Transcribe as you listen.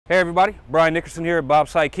Hey everybody, Brian Nickerson here at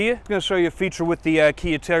Bob's Kia. I'm going to show you a feature with the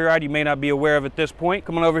Kia Telluride you may not be aware of at this point.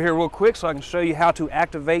 Coming over here real quick so I can show you how to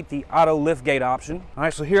activate the auto liftgate option. All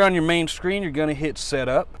right, so here on your main screen, you're going to hit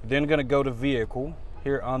setup, then going to go to vehicle.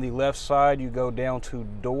 Here on the left side, you go down to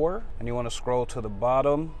door and you want to scroll to the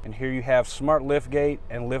bottom. And here you have smart liftgate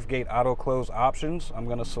and liftgate auto close options. I'm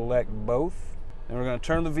going to select both. Then we're going to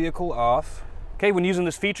turn the vehicle off. Okay, when using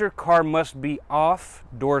this feature, car must be off,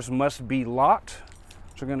 doors must be locked.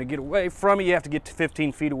 So we're going to get away from it. You have to get to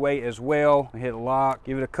 15 feet away as well. Hit lock,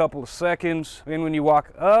 give it a couple of seconds. Then when you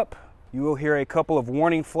walk up, you will hear a couple of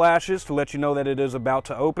warning flashes to let you know that it is about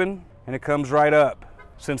to open, and it comes right up.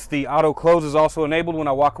 Since the auto close is also enabled, when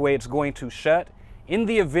I walk away, it's going to shut. In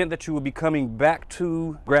the event that you will be coming back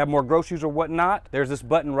to grab more groceries or whatnot, there's this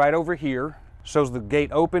button right over here. Shows the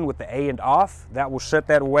gate open with the A and off. That will shut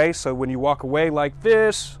that away, so when you walk away like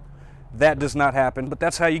this, that does not happen. But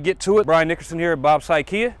that's how you get to it. Brian Nickerson here at Bob's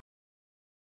Kia.